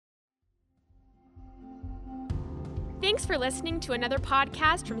Thanks for listening to another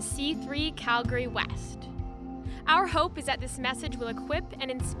podcast from C3 Calgary West. Our hope is that this message will equip and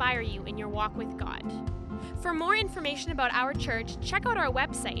inspire you in your walk with God. For more information about our church, check out our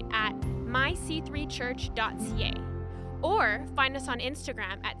website at myc3church.ca or find us on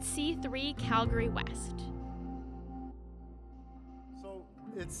Instagram at C3 Calgary West. So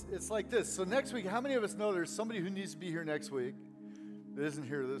it's like this. So next week, how many of us know there's somebody who needs to be here next week that isn't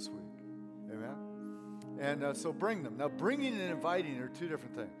here this week? Amen? And so bring them. Now, bringing and inviting are two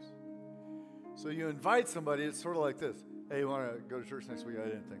different things. So you invite somebody, it's sort of like this. Hey, you want to go to church next week? I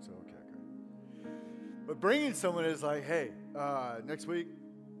didn't think so. Okay, great. But bringing someone is like, hey, next week,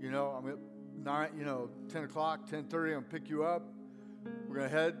 I'm at 10 o'clock, 10:30, I'm going to pick you up. We're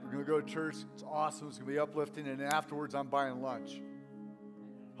going to go to church. It's awesome. It's going to be uplifting. And afterwards, I'm buying lunch.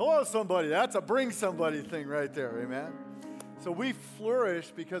 Hello, somebody. That's a bring somebody thing right there. Amen. So we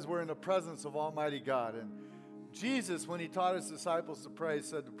flourish because we're in the presence of Almighty God. And Jesus, when he taught his disciples to pray,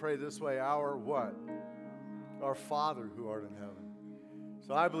 said to pray this way, our what? Our Father who art in heaven.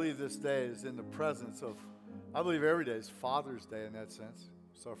 So I believe this day is in the presence of, I believe every day is Father's Day in that sense.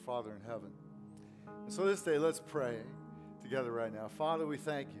 It's our Father in heaven. And so this day, let's pray together right now. Father, we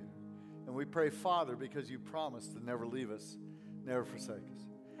thank you. And we pray, Father, because you promised to never leave us, never forsake us.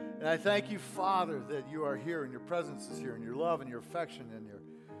 And I thank you, Father, that you are here and your presence is here and your love and your affection and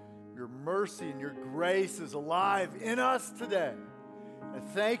your mercy and your grace is alive in us today. And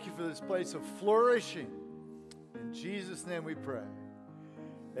thank you for this place of flourishing. In Jesus' name we pray.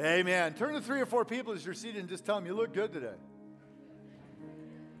 Amen. Turn to 3 or 4 people as you're seated and just tell them you look good today.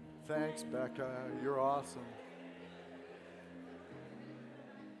 Thanks, Becca. You're awesome.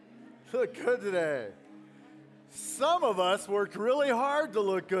 You look good today. Some of us worked really hard to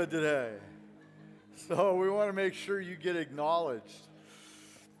look good today. So we want to make sure you get acknowledged.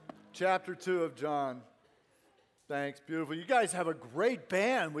 Chapter 2 of John. Thanks, beautiful. You guys have a great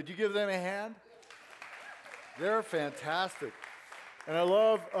band. Would you give them a hand? They're fantastic. And I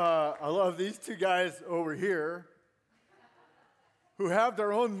love these two guys over here who have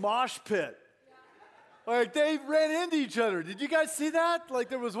their own mosh pit. Like, they ran into each other. Did you guys see that? Like,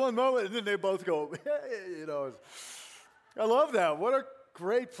 there was one moment, and then they both go, I love that. What a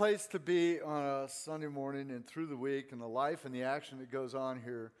great place to be on a Sunday morning and through the week, and the life and the action that goes on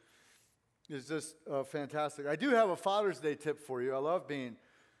here is just fantastic. I do have a Father's Day tip for you. I love being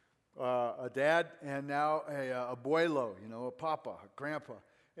a dad and now a abuelo, a papa, a grandpa.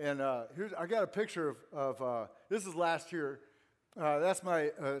 And I got a picture of this is last year. That's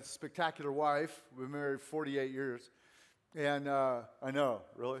my spectacular wife. We've been married 48 years. And I know,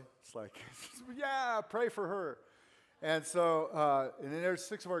 really? It's like, yeah, pray for her. And so, and then there's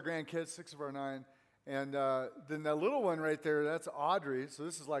 6 of our grandkids, 6 of our 9. And then that little one right there, that's Audrey. So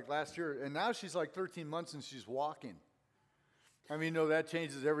this is like last year. And now she's like 13 months and she's walking. I mean, that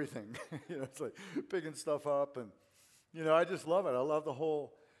changes everything. It's like picking stuff up. And, I just love it. I love the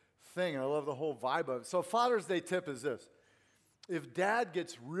whole thing. I love the whole vibe of it. So Father's Day tip is this. If Dad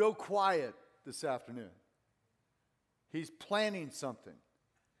gets real quiet this afternoon, he's planning something,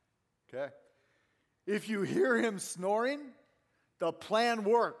 okay? If you hear him snoring, the plan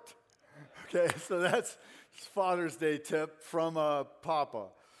worked, okay? So that's Father's Day tip from Papa.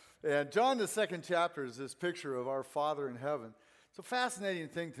 And John, the 2nd chapter, is this picture of our Father in heaven. It's a fascinating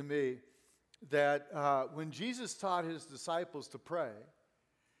thing to me that when Jesus taught his disciples to pray,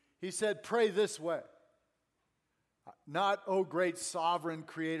 he said, pray this way. Not, oh, great sovereign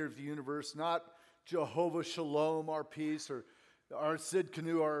creator of the universe, not Jehovah Shalom, our peace, or our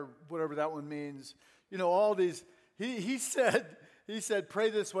Sidkenu, or whatever that one means. All these. He said,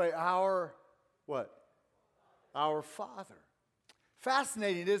 pray this way, our what? Our Father.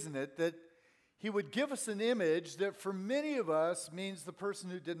 Fascinating, isn't it, that he would give us an image that for many of us means the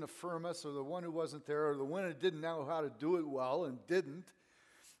person who didn't affirm us, or the one who wasn't there, or the one who didn't know how to do it well and didn't.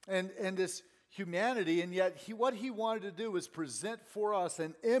 And this humanity, and yet what he wanted to do was present for us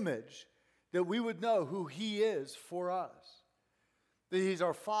an image that we would know who he is for us. That he's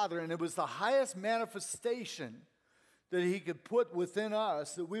our Father, and it was the highest manifestation that he could put within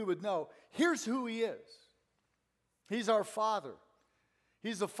us that we would know, here's who he is. He's our Father.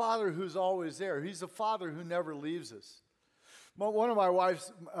 He's the Father who's always there. He's the Father who never leaves us. One of my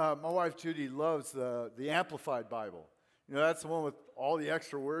wife Judy loves the Amplified Bible. That's the one with all the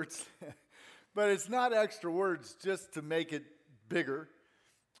extra words. But it's not extra words just to make it bigger.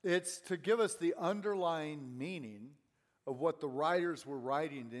 It's to give us the underlying meaning of what the writers were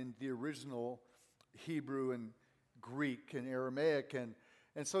writing in the original Hebrew and Greek and Aramaic.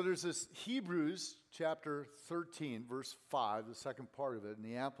 And so there's this Hebrews chapter 13, verse 5, the second part of it, in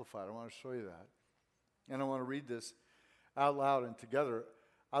the Amplified. I want to show you that. And I want to read this out loud and together.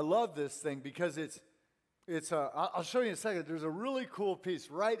 I love this thing because I'll show you in a second. There's a really cool piece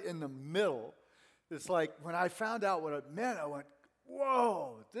right in the middle. It's like when I found out what it meant, I went,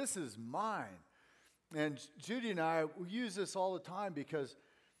 whoa, this is mine. And Judy and I, we use this all the time because,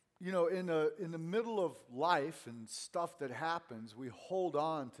 in the middle of life and stuff that happens, we hold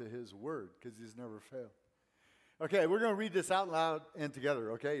on to his word because he's never failed. Okay, we're going to read this out loud and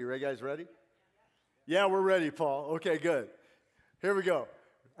together, okay? You ready, guys? Ready? Yeah, we're ready, Paul. Okay, good. Here we go.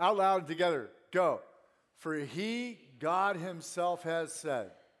 Out loud and together. Go. For he, God himself, has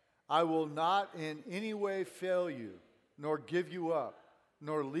said, I will not in any way fail you, nor give you up,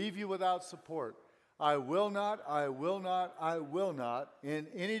 nor leave you without support. I will not in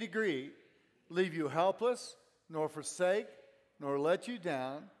any degree leave you helpless, nor forsake, nor let you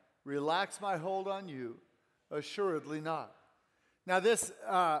down. Relax my hold on you, assuredly not. Now this,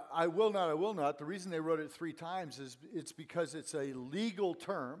 I will not, the reason they wrote it 3 times is it's because it's a legal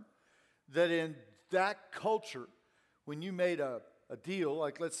term that in that culture, when you made a deal,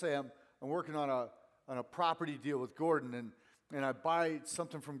 like let's say I'm working on a property deal with Gordon and I buy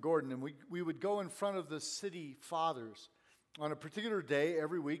something from Gordon, and we would go in front of the city fathers on a particular day.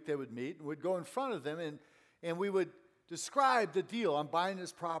 Every week they would meet, and we'd go in front of them, and we would describe the deal. I'm buying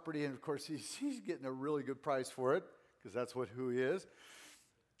this property, and of course he's getting a really good price for it, because that's who he is.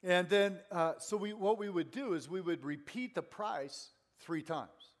 And then, what we would do is we would repeat the price 3 times.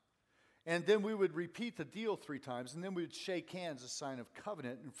 And then we would repeat the deal 3 times, and then we would shake hands, a sign of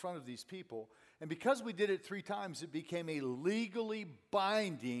covenant, in front of these people. And because we did it 3 times, it became a legally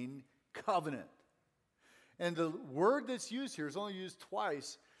binding covenant. And the word that's used here is only used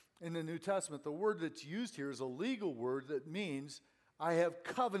twice in the New Testament. The word that's used here is a legal word that means, I have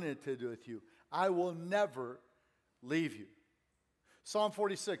covenanted with you. I will never leave you. Psalm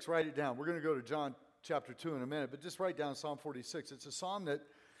 46, write it down. We're going to go to John chapter 2 in a minute, but just write down Psalm 46. It's a psalm that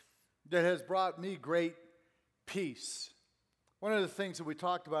has brought me great peace. One of the things that we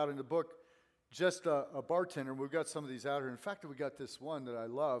talked about in the book, Just a Bartender, we've got some of these out here. In fact, we got this one that I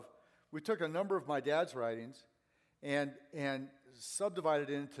love. We took a number of my dad's writings and subdivided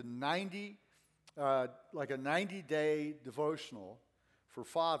it into 90, like a 90-day devotional for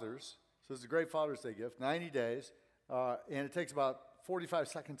fathers. So it's a great Father's Day gift, 90 days, and it takes about 45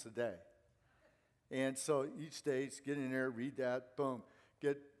 seconds a day. And so each day, get in there, read that, boom,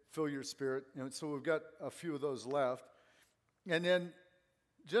 fill your spirit. And so we've got a few of those left. And then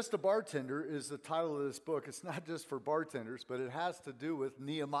Just a Bartender is the title of this book. It's not just for bartenders, but it has to do with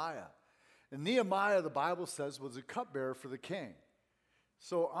Nehemiah. And Nehemiah, the Bible says, was a cupbearer for the king.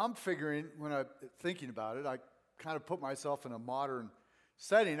 So I'm figuring, when I'm thinking about it, I kind of put myself in a modern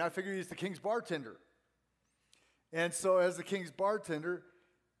setting. I figure he's the king's bartender. And so as the king's bartender,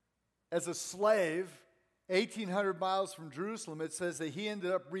 as a slave, 1,800 miles from Jerusalem, it says that he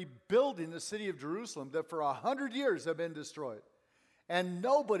ended up rebuilding the city of Jerusalem that for 100 years had been destroyed. And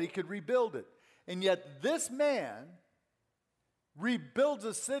nobody could rebuild it. And yet this man rebuilds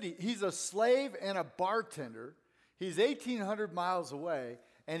a city. He's a slave and a bartender. He's 1,800 miles away,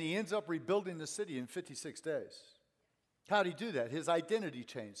 and he ends up rebuilding the city in 56 days. How did he do that? His identity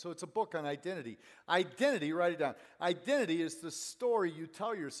changed. So it's a book on identity. Identity, write it down. Identity is the story you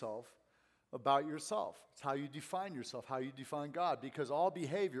tell yourself about yourself. It's how you define yourself, how you define God, because all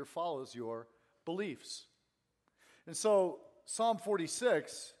behavior follows your beliefs. And so Psalm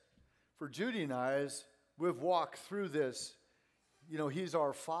 46, for Judy and I, as we've walked through this, he's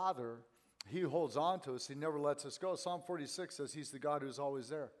our Father. He holds on to us. He never lets us go. Psalm 46 says he's the God who's always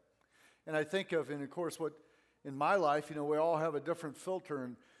there. And I think of, and of course, what in my life, we all have a different filter.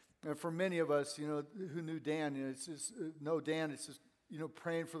 And for many of us, who knew Dan, it's just, it's just,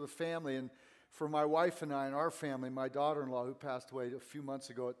 praying for the family. And for my wife and I and our family, my daughter-in-law who passed away a few months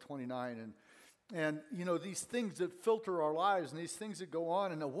ago at 29. And these things that filter our lives and these things that go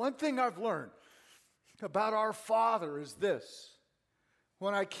on. And the one thing I've learned about our Father is this.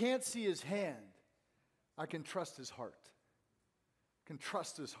 When I can't see his hand, I can trust his heart. I can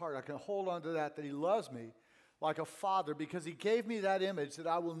trust his heart. I can hold on to that he loves me like a father because he gave me that image that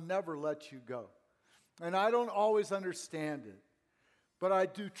I will never let you go. And I don't always understand it, but I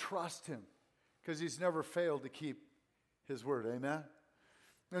do trust him because he's never failed to keep his word. Amen?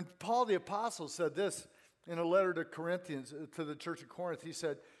 And Paul the Apostle said this in a letter to Corinthians, to the church of Corinth. He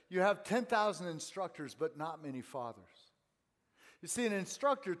said, you have 10,000 instructors, but not many fathers. You see, an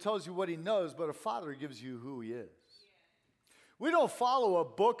instructor tells you what he knows, but a father gives you who he is. We don't follow a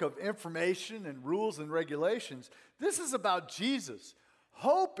book of information and rules and regulations. This is about Jesus.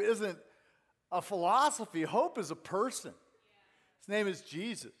 Hope isn't a philosophy. Hope is a person. His name is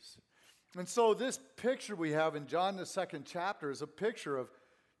Jesus. And so this picture we have in John, the 2nd chapter, is a picture of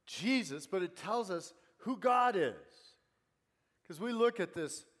Jesus, but it tells us who God is. Because we look at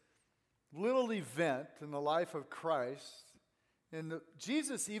this little event in the life of Christ, and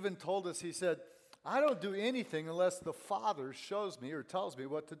Jesus even told us, he said, I don't do anything unless the Father shows me or tells me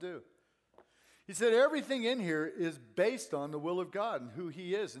what to do. He said everything in here is based on the will of God and who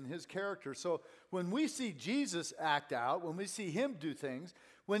he is and his character. So when we see Jesus act out, when we see him do things,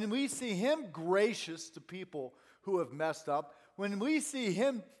 when we see him gracious to people who have messed up, when we see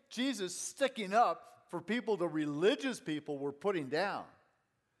him, Jesus, sticking up for people, the religious people were putting down,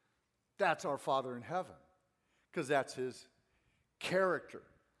 that's our Father in heaven, because that's his character.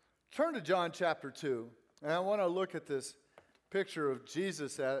 Turn to John chapter 2, and I want to look at this picture of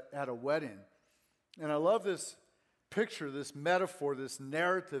Jesus at a wedding. And I love this picture, this metaphor, this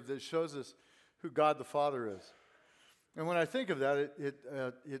narrative that shows us who God the Father is. And when I think of that,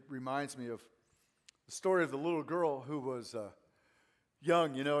 it reminds me of the story of the little girl who was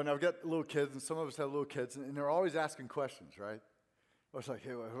young, you know, and I've got little kids, and some of us have little kids, and they're always asking questions, right? I was like,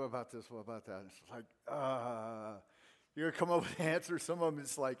 hey, what about this? What about that? And it's like, you're going to come up with answers. Some of them,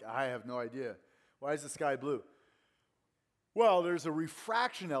 it's like, I have no idea. Why is the sky blue? Well, there's a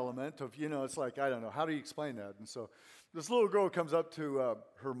refraction element of, you know, it's like, I don't know. How do you explain that? And so this little girl comes up to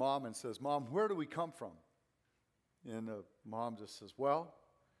her mom and says, Mom, where do we come from? And the mom just says, well,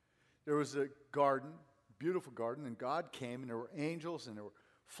 there was a garden, beautiful garden, and God came, and there were angels, and there were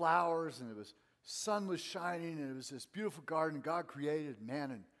flowers, and sun was shining, and it was this beautiful garden. God created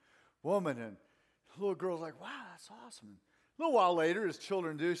man and woman, and the little girl's like, wow, that's awesome. And a little while later, as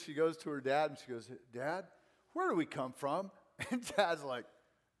children do, she goes to her dad, and she goes, Dad, where do we come from? And Dad's like,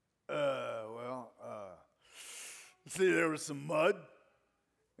 see, there was some mud,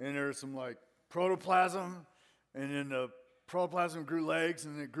 and there was some, like, protoplasm, and then the protoplasm grew legs,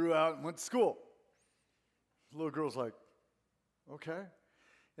 and it grew out and went to school. The little girl's like, okay.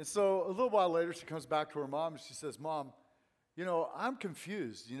 And so a little while later, she comes back to her mom, and she says, Mom, you know, I'm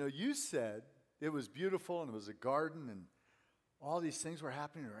confused. You know, you said it was beautiful, and it was a garden, and all these things were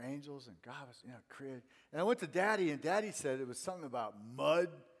happening. There were angels, and God was, you know, created. And I went to Daddy, and Daddy said it was something about mud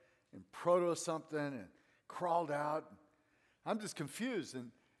and proto-something and crawled out. I'm just confused. And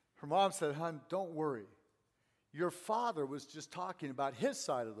her mom said, Hon, don't worry. Your father was just talking about his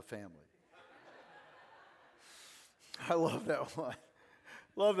side of the family. I love that one.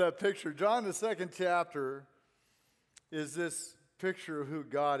 Love that picture. John, the 2nd chapter, is this picture of who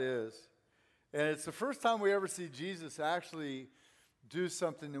God is. And it's the first time we ever see Jesus actually do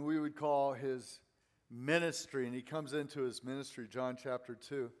something that we would call his ministry. And he comes into his ministry, John chapter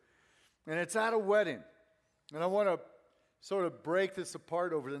 2. And it's at a wedding. And I want to sort of break this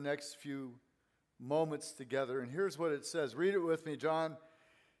apart over the next few moments together. And here's what it says. Read it with me. John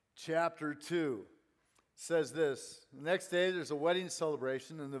chapter 2 says this. The next day there's a wedding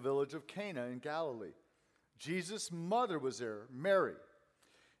celebration in the village of Cana in Galilee. Jesus' mother was there, Mary.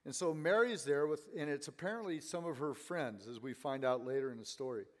 And so Mary is there and it's apparently some of her friends, as we find out later in the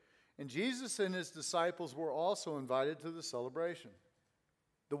story. And Jesus and his disciples were also invited to the celebration.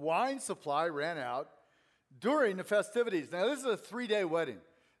 The wine supply ran out during the festivities. Now, this is a 3-day wedding.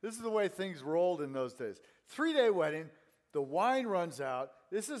 This is the way things rolled in those days. 3-day wedding, the wine runs out.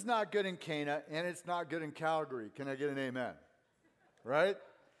 This is not good in Cana, and it's not good in Calgary. Can I get an amen? Right?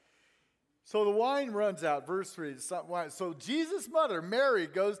 So the wine runs out. Verse 3. So Jesus' mother, Mary,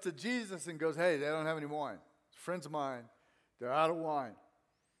 goes to Jesus and goes, hey, they don't have any wine. Friends of mine, they're out of wine.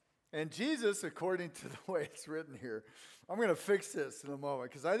 And Jesus, according to the way it's written here, I'm going to fix this in a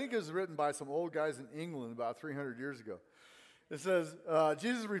moment, because I think it was written by some old guys in England about 300 years ago. It says,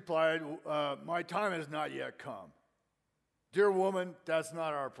 Jesus replied, my time has not yet come. Dear woman, that's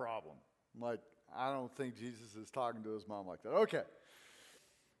not our problem. I'm like, I don't think Jesus is talking to his mom like that. Okay.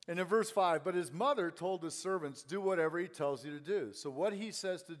 And in verse 5, but his mother told the servants, do whatever he tells you to do. So what he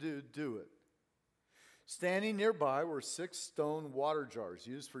says to do, do it. Standing nearby were 6 stone water jars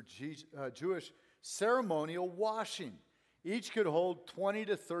used for Jewish ceremonial washing. Each could hold 20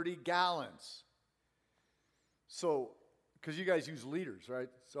 to 30 gallons. So, because you guys use liters, right?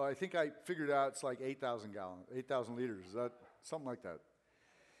 So I think I figured out it's like 8,000 gallons, 8,000 liters. Is that something like that?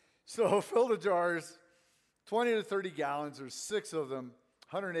 So fill the jars, 20 to 30 gallons. There's 6 of them,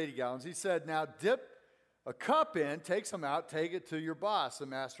 180 gallons. He said, now dip a cup in, take some out, take it to your boss, the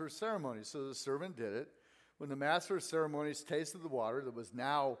master of ceremonies. So the servant did it. When the master of ceremonies tasted the water that was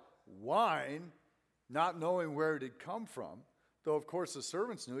now wine, not knowing where it had come from, though of course the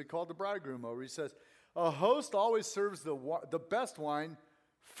servants knew, he called the bridegroom over. He says, a host always serves the best wine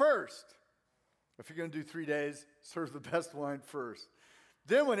first. If you're going to do 3 days, serve the best wine first.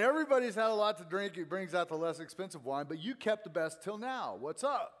 Then when everybody's had a lot to drink, he brings out the less expensive wine, but you kept the best till now. What's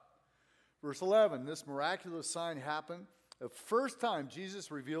up? Verse 11, this miraculous sign happened. The first time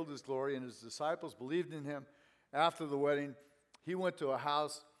Jesus revealed his glory and his disciples believed in him after the wedding, he went to a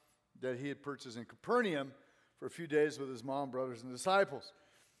house that he had purchased in Capernaum for a few days with his mom, brothers, and disciples.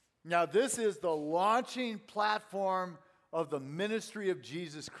 Now, this is the launching platform of the ministry of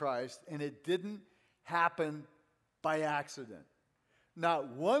Jesus Christ, and it didn't happen by accident. Not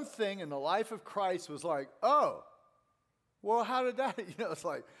one thing in the life of Christ was like, oh, well, how did that? It's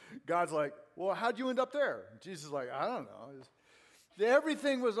like, God's like, well, how'd you end up there? Jesus is like, I don't know.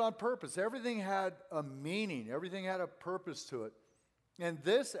 Everything was on purpose. Everything had a meaning. Everything had a purpose to it. And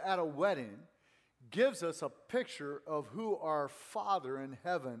this at a wedding gives us a picture of who our Father in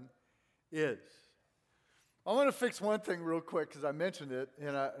heaven is. I want to fix one thing real quick because I mentioned it,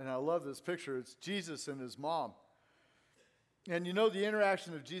 and I love this picture. It's Jesus and his mom. And the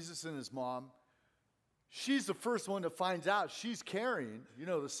interaction of Jesus and his mom, she's the first one that finds out she's carrying,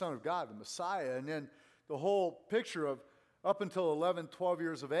 the Son of God, the Messiah. And then the whole picture of up until 11, 12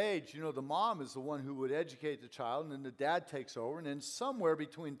 years of age, the mom is the one who would educate the child, and then the dad takes over. And then somewhere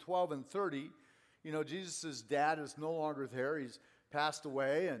between 12 and 30, Jesus' dad is no longer there. He's passed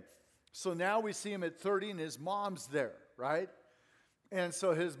away. And so now we see him at 30, and his mom's there, right? And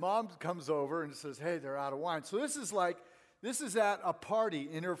so his mom comes over and says, hey, they're out of wine. So this is at a party,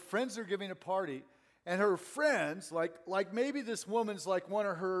 and her friends are giving a party. And her friends, like maybe this woman's like one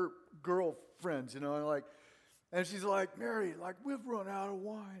of her girlfriends, and she's like, Mary, we've run out of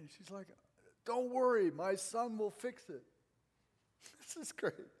wine. She's like, don't worry, my son will fix it. This is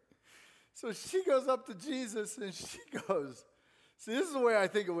great. So she goes up to Jesus and she goes, see, this is the way I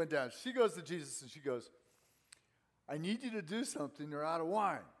think it went down. She goes to Jesus and she goes, I need you to do something. They're out of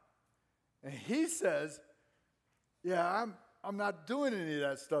wine. And he says, yeah, I'm not doing any of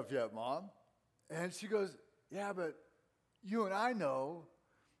that stuff yet, Mom. And she goes, yeah, but you and I know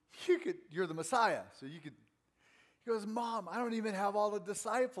you're the Messiah. So you could. He goes, Mom, I don't even have all the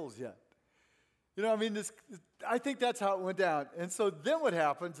disciples yet. I think that's how it went down. And so then what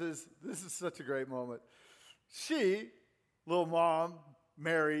happens is, this is such a great moment. She, little mom,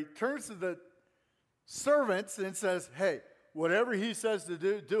 Mary, turns to the servants and says, hey, whatever he says to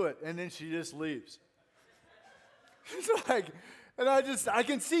do it. And then she just leaves. She's like, and I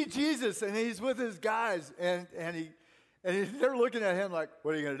can see Jesus, and he's with his guys, and they're looking at him like,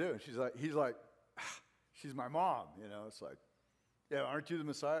 what are you going to do? And he's like, she's my mom, It's like, yeah, aren't you the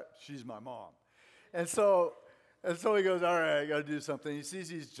Messiah? She's my mom. And so he goes, all right, I got to do something. He sees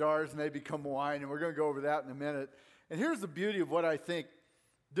these jars, and they become wine, and we're going to go over that in a minute. And here's the beauty of what I think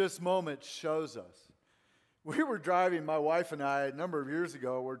this moment shows us. We were driving, my wife and I, a number of years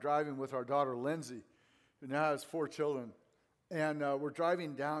ago, we're driving with our daughter, Lindsay, who now has 4 children. And we're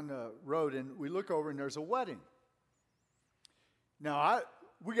driving down the road, and we look over, and there's a wedding. Now,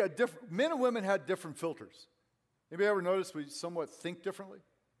 we got different, men and women had different filters. Anybody ever notice we somewhat think differently?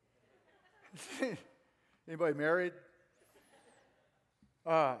 Anybody married?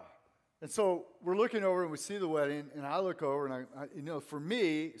 And so we're looking over and we see the wedding, and I look over and I for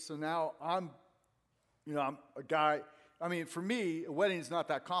me, so now I'm a guy. For me, a wedding is not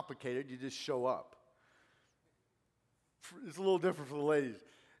that complicated. You just show up. It's a little different for the ladies.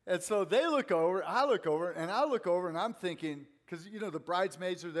 And so they look over, I look over, and I'm thinking, because, the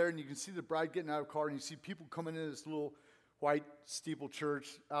bridesmaids are there, and you can see the bride getting out of the car, and you see people coming into this little white steeple church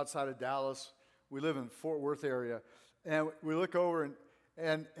outside of Dallas. We live in the Fort Worth area. And we look over,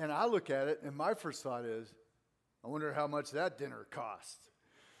 and I look at it, and my first thought is, I wonder how much that dinner cost.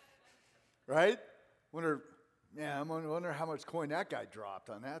 Right? I wonder how much coin that guy dropped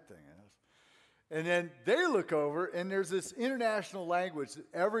on that thing. And then they look over, and there's this international language that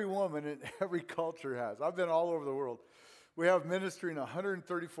every woman in every culture has. I've been all over the world. We have ministry in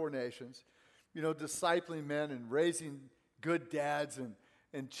 134 nations, discipling men and raising good dads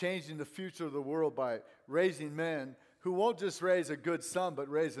and changing the future of the world by raising men who won't just raise a good son, but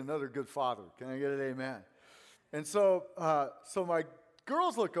raise another good father. Can I get an amen? And so my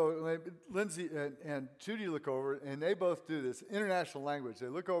girls look over, Lindsay and Judy look over, and they both do this international language. They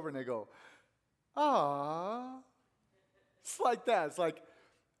look over and they go, ah. It's like that. It's like,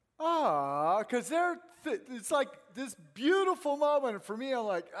 because it's like this beautiful moment. And for me, I'm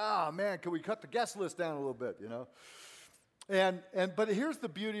like, man, can we cut the guest list down a little bit, But here's the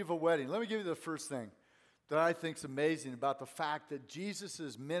beauty of a wedding. Let me give you the first thing that I think is amazing about the fact that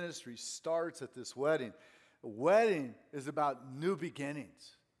Jesus' ministry starts at this wedding. A wedding is about new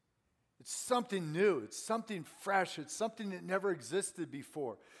beginnings. It's something new. It's something fresh. It's something that never existed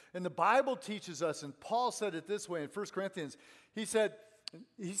before. And the Bible teaches us, and Paul said it this way in 1 Corinthians. He said,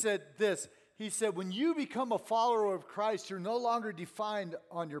 He said this. He said, when you become a follower of Christ, you're no longer defined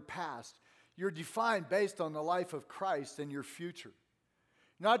on your past. You're defined based on the life of Christ and your future.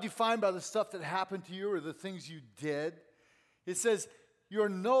 You're not defined by the stuff that happened to you or the things you did. It says, you're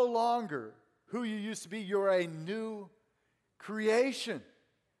no longer who you used to be. You're a new creation.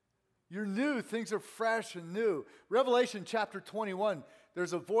 You're new. Things are fresh and new. Revelation chapter 21,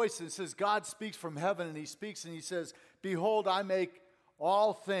 there's a voice that says, God speaks from heaven, and he speaks and he says, behold, I make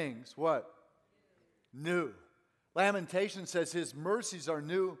all things, what? New. Lamentation says his mercies are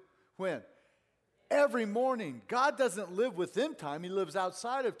new when? Every morning. God doesn't live within time. He lives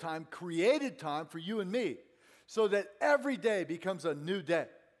outside of time, created time for you and me, so that every day becomes a new day.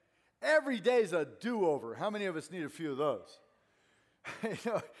 Every day is a do-over. How many of us need a few of those?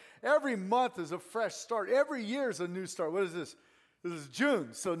 Every month is a fresh start. Every year is a new start. What is this? This is June.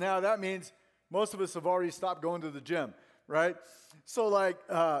 So now that means most of us have already stopped going to the gym, right? So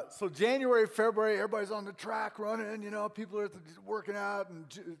so January, February, everybody's on the track running, people are working out, and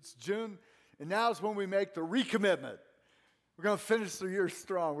it's June. And now is when we make the recommitment. We're going to finish the year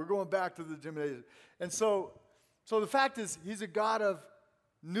strong. We're going back to the gymnasium. And so the fact is, he's a God of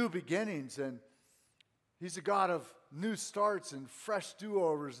new beginnings, and he's a God of new starts and fresh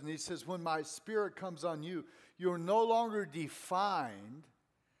do-overs. And he says, when my spirit comes on you, you're no longer defined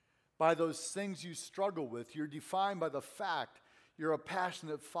by those things you struggle with. You're defined by the fact you're a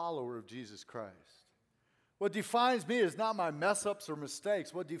passionate follower of Jesus Christ. What defines me is not my mess-ups or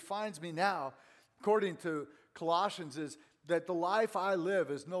mistakes. What defines me now, according to Colossians, is that the life I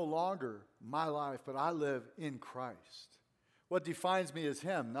live is no longer my life, but I live in Christ. What defines me is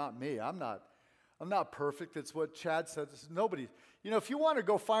him, not me. I'm not perfect. It's what Chad said. Nobody. If you want to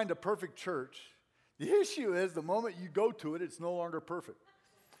go find a perfect church, the issue is the moment you go to it, it's no longer perfect.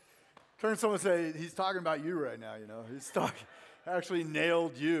 Turn to someone and say, he's talking about you right now, He's actually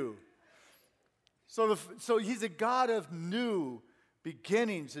nailed you. So he's a God of new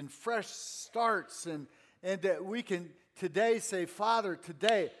beginnings and fresh starts, and that we can today say, Father,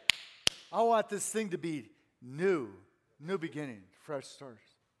 today, I want this thing to be new beginning, fresh starts.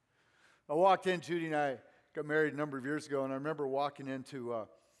 I walked in, Judy and I got married a number of years ago, and I remember walking into,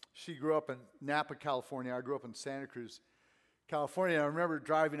 she grew up in Napa, California. I grew up in Santa Cruz, California. And I remember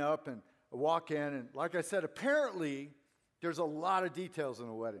driving up, and I walk in, and like I said, apparently there's a lot of details in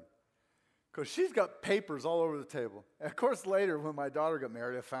a wedding, because she's got papers all over the table. And of course, later when my daughter got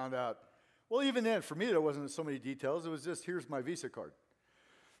married, I found out, well, even then, for me, there wasn't so many details. It was just, here's my Visa card,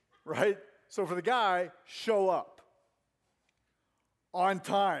 right? So for the guy, show up on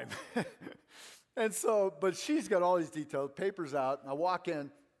time. But she's got all these details, papers out, and I walk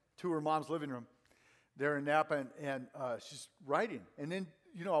in to her mom's living room there in Napa, and she's writing. And then,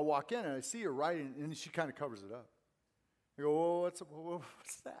 I walk in, and I see her writing, and she kind of covers it up. I go, well,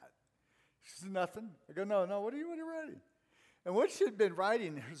 what's that? She says, nothing. I go, no, what are you writing? And what she had been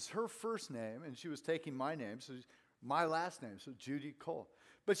writing is her first name, and she was taking my name, so my last name, so Judy Cole.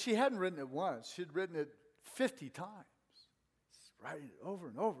 But she hadn't written it once. She'd written it 50 times. Writing it over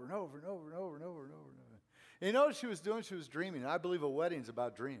and over and over and over and over and over and over and over. And you know what she was doing? She was dreaming. I believe a wedding's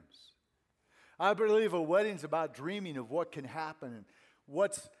about dreams. I believe a wedding's about dreaming of what can happen and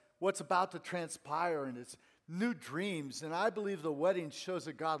what's about to transpire, and it's new dreams. And I believe the wedding shows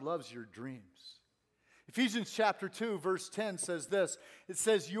that God loves your dreams. Ephesians chapter 2, verse 10 says this. It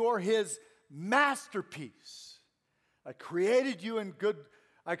says, you're his masterpiece. I created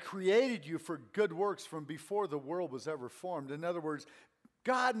you for good works from before the world was ever formed. In other words,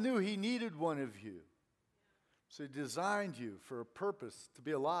 God knew he needed one of you. So he designed you for a purpose to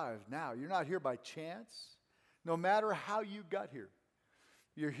be alive now. You're not here by chance. No matter how you got here,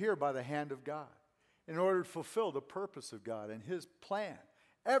 you're here by the hand of God in order to fulfill the purpose of God and his plan.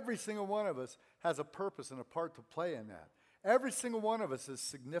 Every single one of us has a purpose and a part to play in that. Every single one of us is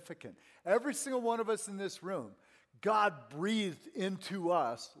significant. Every single one of us in this room, God breathed into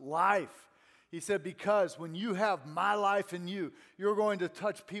us life. He said, because when you have my life in you, you're going to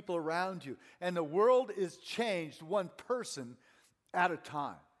touch people around you. And the world is changed one person at a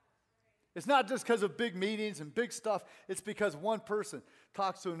time. It's not just because of big meetings and big stuff. It's because one person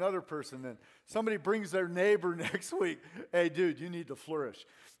talks to another person, and somebody brings their neighbor next week. Hey, dude, you need to flourish.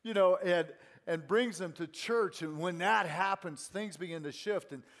 And brings them to church. And when that happens, things begin to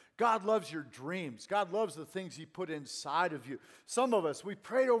shift. And God loves your dreams. God loves the things he put inside of you. Some of us, we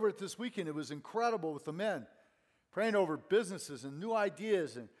prayed over it this weekend. It was incredible with the men. Praying over businesses and new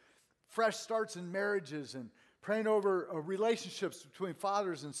ideas and fresh starts in marriages, and praying over relationships between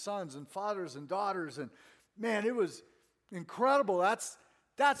fathers and sons and fathers and daughters. And man, it was incredible.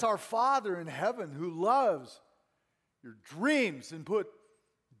 That's our Father in heaven who loves your dreams and put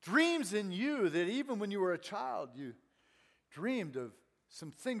dreams in you that even when you were a child, you dreamed of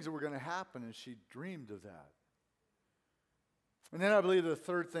some things that were going to happen, and she dreamed of that. And then I believe the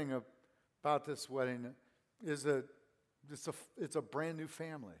third thing about this wedding is that it's a brand new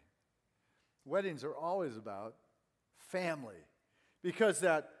family. Weddings are always about family, because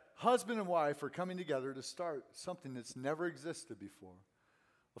that husband and wife are coming together to start something that's never existed before,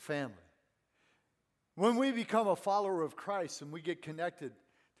 a family. When we become a follower of Christ and we get connected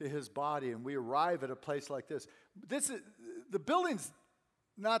to his body and we arrive at a place like this, the building's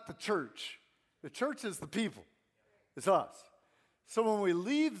not the church. The church is the people. It's us. So when we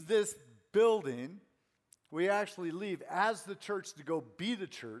leave this building, we actually leave as the church to go be the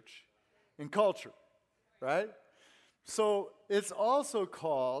church in culture, right? So it's also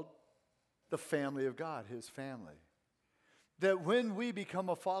called the family of God, his family. That when we become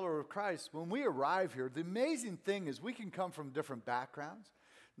a follower of Christ, when we arrive here, the amazing thing is we can come from different backgrounds,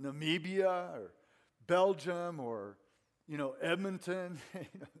 Namibia or Belgium or, Edmonton,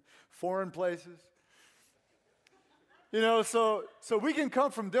 foreign places. So we can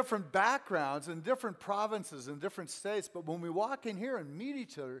come from different backgrounds and different provinces and different states, but when we walk in here and meet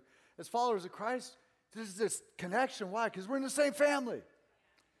each other as followers of Christ, there's this connection. Why? Because we're in the same family.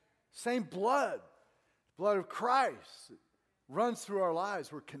 Same blood of Christ runs through our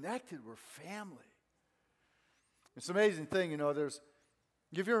lives. We're connected. We're family. It's an amazing thing,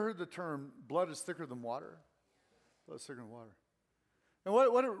 have you ever heard the term blood is thicker than water? Blood is thicker than water. And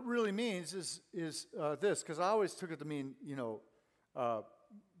what it really means is this, because I always took it to mean,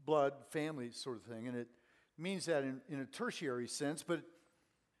 blood, family sort of thing, and it means that in a tertiary sense, but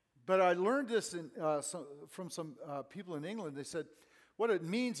I learned this from some people in England. They said, what it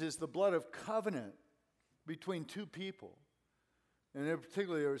means is the blood of covenant between two people. And in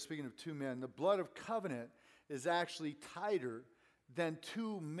particular, they were speaking of two men. The blood of covenant is actually tighter than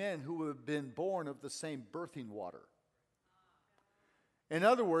two men who have been born of the same birthing water. In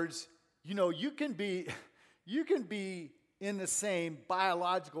other words, you can be in the same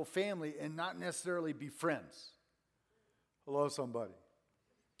biological family and not necessarily be friends. Hello, somebody.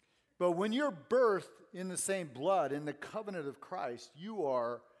 But when you're birthed in the same blood, in the covenant of Christ, you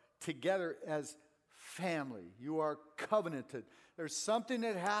are together as family. You are covenanted. There's something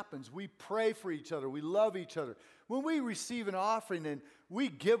that happens. We pray for each other. We love each other. When we receive an offering and we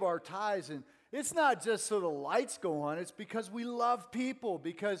give our tithes, and it's not just so the lights go on. It's because we love people,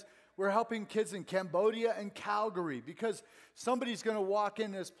 because we're helping kids in Cambodia and Calgary, because somebody's going to walk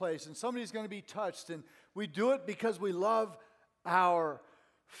in this place and somebody's going to be touched. And we do it because we love our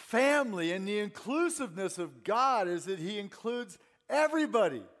family, and the inclusiveness of God is that he includes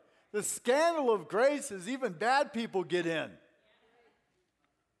everybody. The scandal of grace is even bad people get in.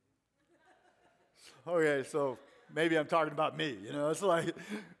 Okay, so maybe I'm talking about me, it's like,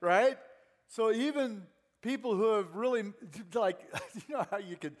 right? So even people who have really, like, how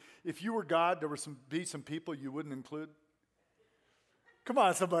you could, if you were God, there were be some people you wouldn't include? Come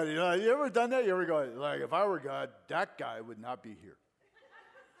on, somebody, you ever done that? You ever go, like, if I were God, that guy would not be here.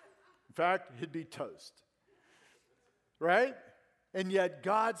 In fact, he'd be toast. Right? And yet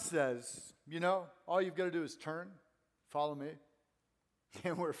God says, all you've got to do is turn, follow me,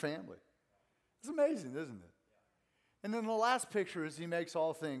 and we're family. It's amazing, isn't it? And then the last picture is he makes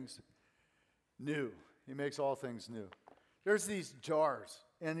all things new. He makes all things new. There's these jars,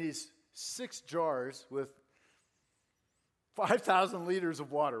 and these 6 jars with 5,000 liters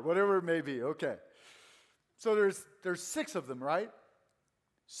of water, whatever it may be. Okay. So there's 6 of them, right?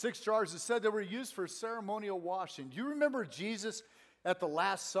 6 jars. It said they were used for ceremonial washing. Do you remember Jesus at the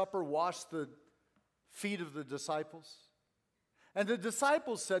Last Supper washed the feet of the disciples? And the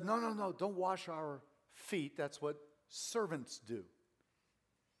disciples said, no, don't wash our feet. That's what servants do.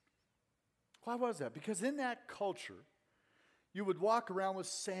 Why was that? Because in that culture, you would walk around with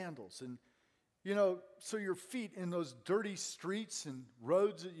sandals and, so your feet in those dirty streets and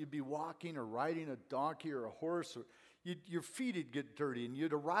roads that you'd be walking or riding a donkey or a horse, or your feet would get dirty, and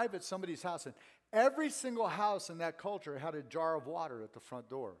you'd arrive at somebody's house, and every single house in that culture had a jar of water at the front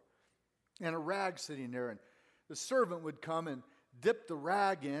door and a rag sitting there, and the servant would come and dip the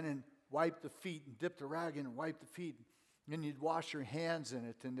rag in and wipe the feet, and dip the rag in and wipe the feet, and then you'd wash your hands in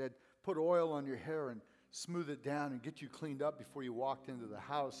it, and they'd put oil on your hair and smooth it down and get you cleaned up before you walked into the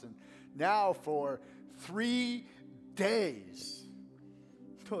house. And now for 3 days,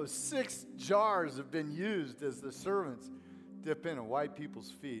 those 6 jars have been used as the servants dip in and wipe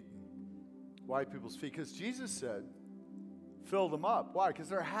people's feet. Because Jesus said, fill them up. Why? Because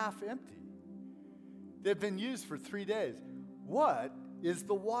they're half empty. They've been used for 3 days. What is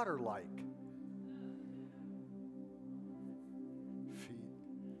the water like? Feet.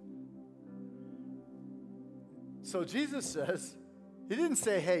 So Jesus says, he didn't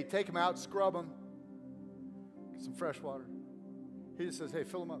say, hey, take them out, scrub them, get some fresh water. He just says, hey,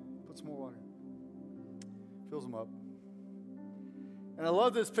 fill them up, put some more water in. Fills them up. And I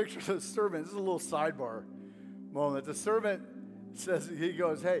love this picture of the servant. This is a little sidebar moment. The servant says, he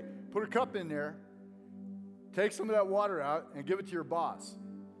goes, hey, put a cup in there, take some of that water out, and give it to your boss.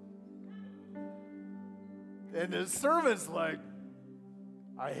 And the servant's like,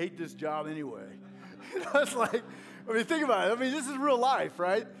 I hate this job anyway. It's like, I mean, think about it. I mean, this is real life,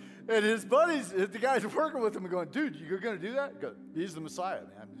 right? And his buddies, the guys working with him are going, dude, you're going to do that? He goes, he's the Messiah,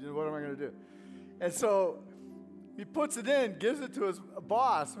 man. What am I going to do? And so he puts it in, gives it to his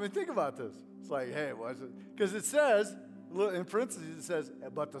boss. I mean, think about this. It's like, hey, what is it? Because it says, in parentheses, it says,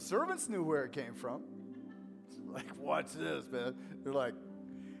 but the servants knew where it came from. It's like, watch this, man. They're like,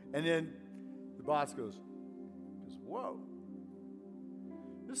 and then the boss goes, whoa,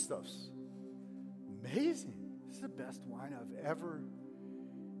 this stuff's amazing. This is the best wine I've ever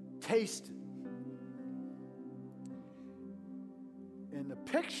tasted. And the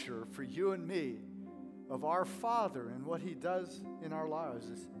picture for you and me of our Father and what He does in our lives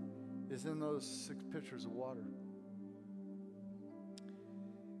is in those 6 pitchers of water.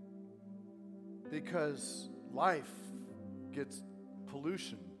 Because life gets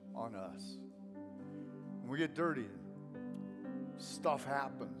pollution on us. And we get dirty. Stuff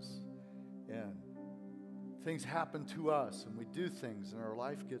happens. And things happen to us. And we do things. And our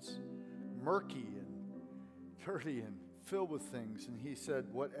life gets murky and dirty and filled with things. And He said,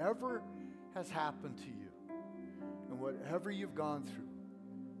 whatever has happened to you, and whatever you've gone through,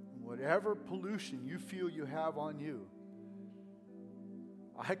 and whatever pollution you feel you have on you,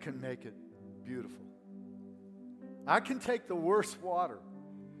 I can make it beautiful. I can take the worst water.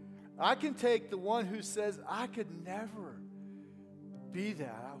 I can take the one who says, I could never be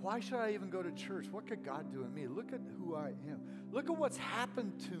that. Why should I even go to church? What could God do in me? Look at who I am. Look at what's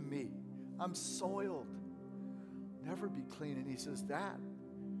happened to me. I'm soiled. Never be clean. And He says, that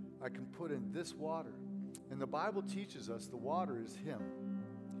I can put in this water. And the Bible teaches us the water is Him.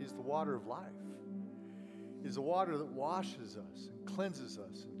 He's the water of life. He's the water that washes us and cleanses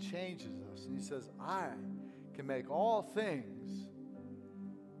us and changes us. And He says, I can make all things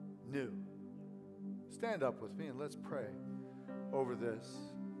new. Stand up with me and let's pray over this.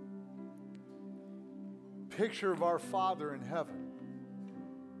 Picture of our Father in heaven,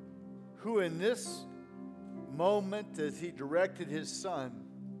 who in this moment, as He directed His Son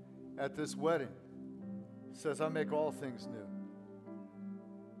at this wedding, says, I make all things new.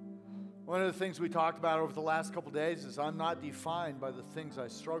 One of the things we talked about over the last couple days is I'm not defined by the things I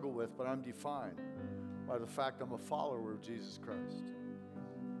struggle with, but I'm defined by the fact I'm a follower of Jesus Christ.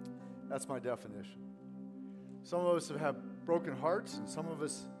 That's my definition. Some of us have broken hearts, and some of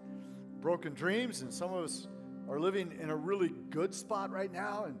us broken dreams, and some of us are living in a really good spot right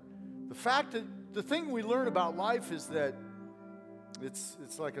now. And the fact that the thing we learn about life is that it's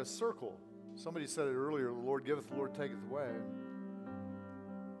like a circle. Somebody said it earlier, the Lord giveth, the Lord taketh away.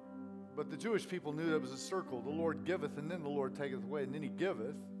 But the Jewish people knew that was a circle. The Lord giveth, and then the Lord taketh away, and then He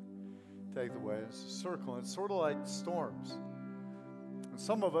giveth, taketh away. It's a circle, and it's sort of like storms. And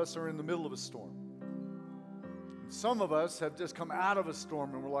some of us are in the middle of a storm. And some of us have just come out of a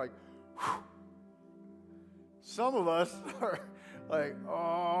storm, and we're like, whew. Some of us are like,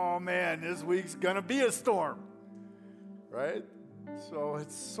 oh man, this week's gonna be a storm, right? So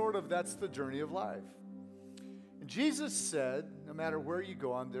it's sort of, that's the journey of life. And Jesus said, no matter where you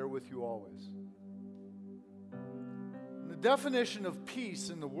go, I'm there with you always. And the definition of peace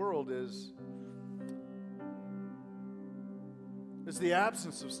in the world is the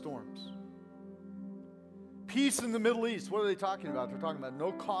absence of storms. Peace in the Middle East, what are they talking about? They're talking about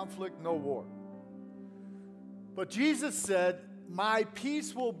no conflict, no war. But Jesus said, my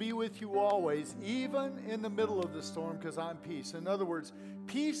peace will be with you always, even in the middle of the storm, because I'm peace. In other words,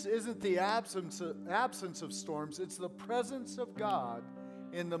 peace isn't the absence of storms, it's the presence of God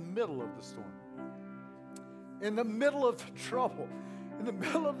in the middle of the storm. In the middle of the trouble, in the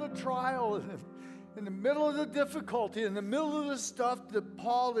middle of the trial, in the middle of the difficulty, in the middle of the stuff that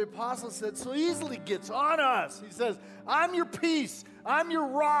Paul the apostle said so easily gets on us. He says, I'm your peace, I'm your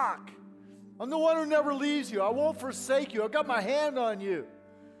rock. I'm the one who never leaves you. I won't forsake you. I've got my hand on you.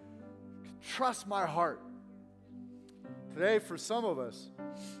 Trust my heart. Today, for some of us,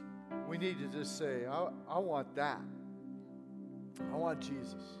 we need to just say, I want that. I want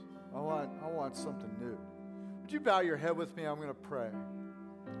Jesus. I want something new. Would you bow your head with me? I'm going to pray.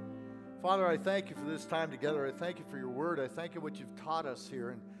 Father, I thank you for this time together. I thank you for your word. I thank you for what you've taught us here.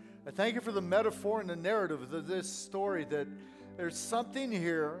 And I thank you for the metaphor and the narrative of this story, that there's something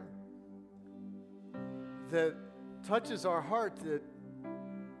here that touches our heart that,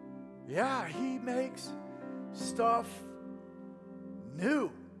 yeah, he makes stuff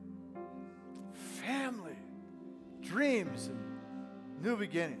new. Family, dreams, and new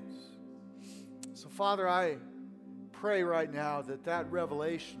beginnings. So, Father, I pray right now that that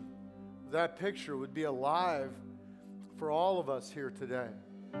revelation, that picture would be alive for all of us here today.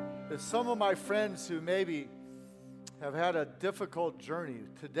 That some of my friends who maybe have had a difficult journey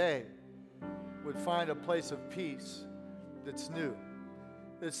today would find a place of peace that's new.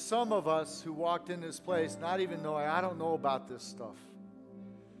 That some of us who walked in this place not even knowing, I don't know about this stuff,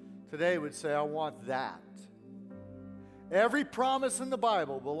 today would say, I want that. Every promise in the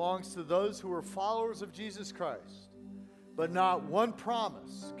Bible belongs to those who are followers of Jesus Christ, but not one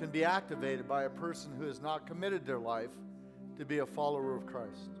promise can be activated by a person who has not committed their life to be a follower of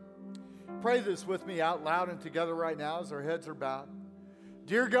Christ. Pray this with me out loud and together right now as our heads are bowed.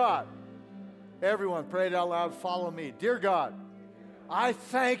 Dear God, everyone pray it out loud, follow me. Dear God, I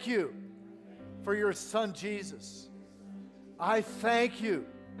thank you for your son Jesus. I thank you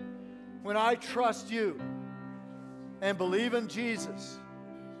when I trust you and believe in Jesus,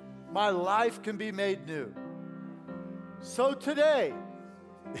 my life can be made new. So today,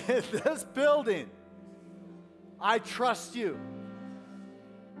 in this building, I trust you.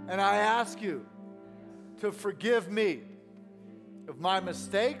 And I ask you to forgive me of my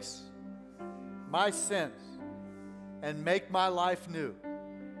mistakes, my sins, and make my life new.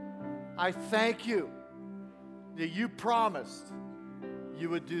 I thank you that you promised you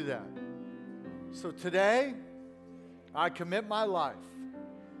would do that. So today, I commit my life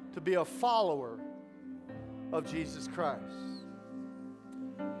to be a follower of Jesus Christ.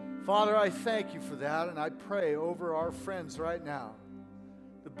 Father, I thank you for that, and I pray over our friends right now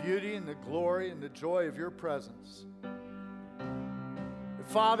the beauty and the glory and the joy of your presence.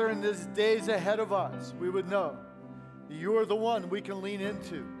 Father, in these days ahead of us, we would know that you are the one we can lean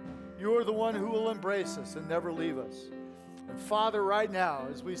into. You are the one who will embrace us and never leave us. And Father, right now,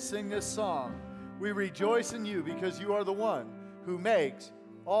 as we sing this song, we rejoice in you because you are the one who makes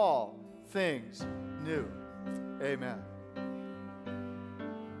all things new. Amen.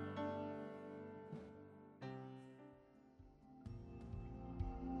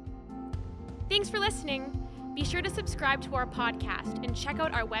 Thanks for listening. Be sure to subscribe to our podcast and check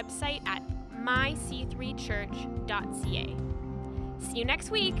out our website at myc3church.ca. See you next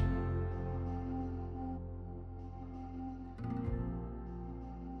week.